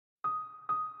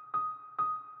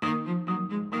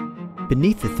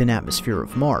Beneath the thin atmosphere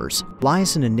of Mars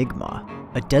lies an enigma,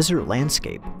 a desert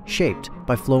landscape shaped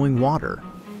by flowing water.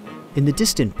 In the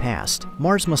distant past,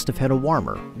 Mars must have had a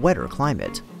warmer, wetter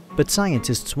climate. But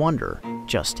scientists wonder,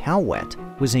 just how wet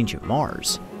was ancient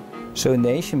Mars? So in the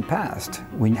ancient past,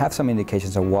 we have some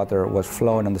indications that water was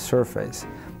flowing on the surface,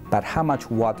 but how much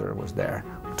water was there?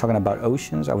 We're talking about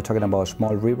oceans, are we talking about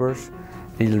small rivers,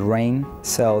 little rain?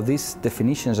 So these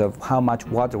definitions of how much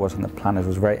water was on the planet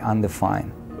was very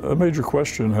undefined. A major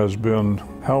question has been,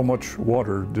 how much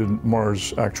water did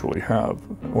Mars actually have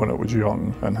when it was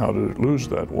young, and how did it lose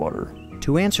that water?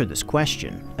 To answer this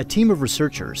question, a team of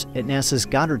researchers at NASA's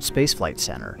Goddard Space Flight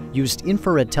Center used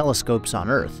infrared telescopes on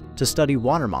Earth to study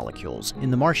water molecules in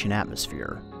the Martian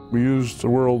atmosphere. We used the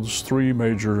world's 3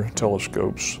 major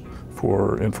telescopes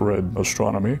for infrared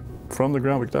astronomy. From the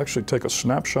ground, we could actually take a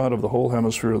snapshot of the whole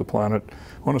hemisphere of the planet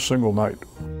on a single night.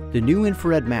 The new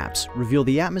infrared maps reveal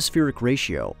the atmospheric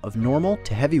ratio of normal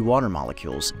to heavy water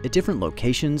molecules at different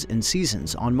locations and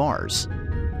seasons on Mars.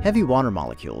 Heavy water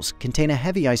molecules contain a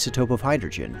heavy isotope of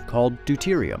hydrogen called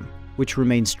deuterium, which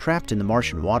remains trapped in the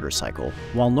Martian water cycle,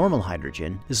 while normal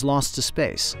hydrogen is lost to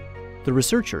space. The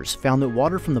researchers found that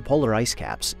water from the polar ice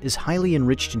caps is highly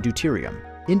enriched in deuterium,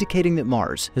 indicating that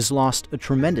Mars has lost a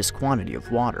tremendous quantity of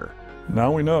water.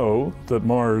 Now we know that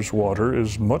Mars water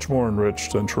is much more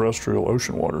enriched than terrestrial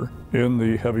ocean water in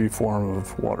the heavy form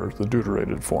of water, the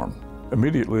deuterated form.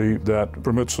 Immediately, that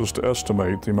permits us to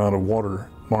estimate the amount of water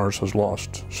Mars has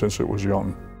lost since it was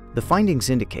young. The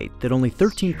findings indicate that only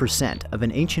 13% of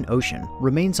an ancient ocean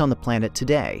remains on the planet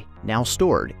today, now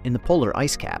stored in the polar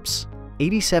ice caps.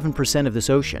 87% of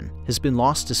this ocean has been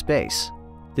lost to space.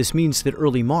 This means that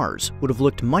early Mars would have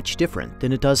looked much different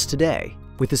than it does today,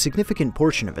 with a significant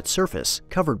portion of its surface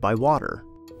covered by water.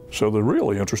 So the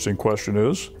really interesting question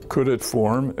is, could it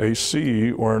form a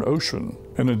sea or an ocean?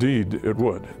 And indeed, it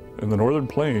would. In the northern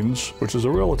plains, which is a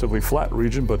relatively flat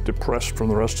region but depressed from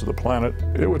the rest of the planet,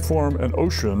 it would form an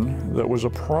ocean that was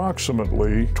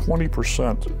approximately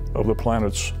 20% of the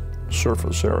planet's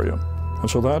surface area. And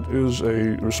so that is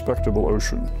a respectable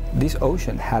ocean. This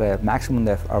ocean had a maximum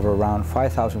depth of around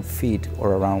 5,000 feet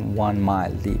or around 1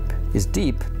 mile deep. It's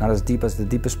deep, not as deep as the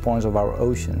deepest points of our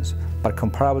oceans, but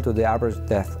comparable to the average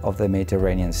depth of the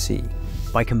Mediterranean Sea.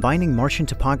 By combining Martian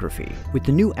topography with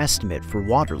the new estimate for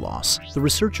water loss, the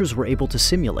researchers were able to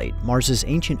simulate Mars's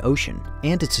ancient ocean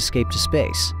and its escape to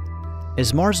space.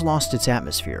 As Mars lost its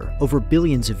atmosphere over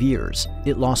billions of years,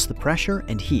 it lost the pressure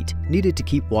and heat needed to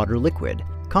keep water liquid,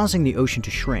 causing the ocean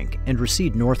to shrink and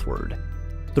recede northward.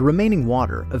 The remaining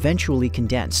water eventually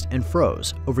condensed and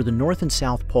froze over the north and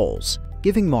south poles,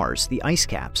 giving Mars the ice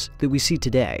caps that we see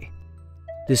today.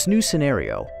 This new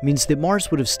scenario means that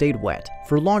Mars would have stayed wet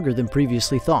for longer than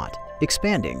previously thought,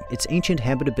 expanding its ancient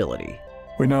habitability.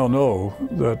 We now know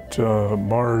that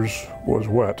Mars was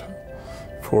wet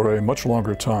for a much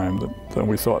longer time than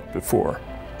we thought before.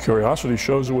 Curiosity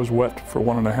shows it was wet for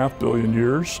 1.5 billion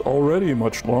years, already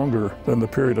much longer than the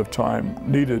period of time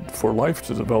needed for life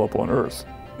to develop on Earth.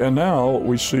 And now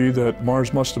we see that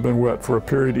Mars must have been wet for a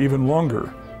period even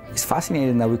longer. It's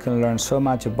fascinating that we can learn so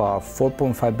much about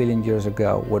 4.5 billion years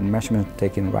ago what measurements are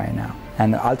taken right now.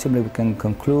 And ultimately we can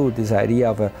conclude this idea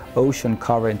of an ocean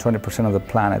covering 20% of the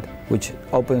planet, which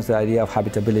opens the idea of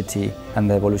habitability and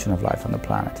the evolution of life on the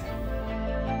planet.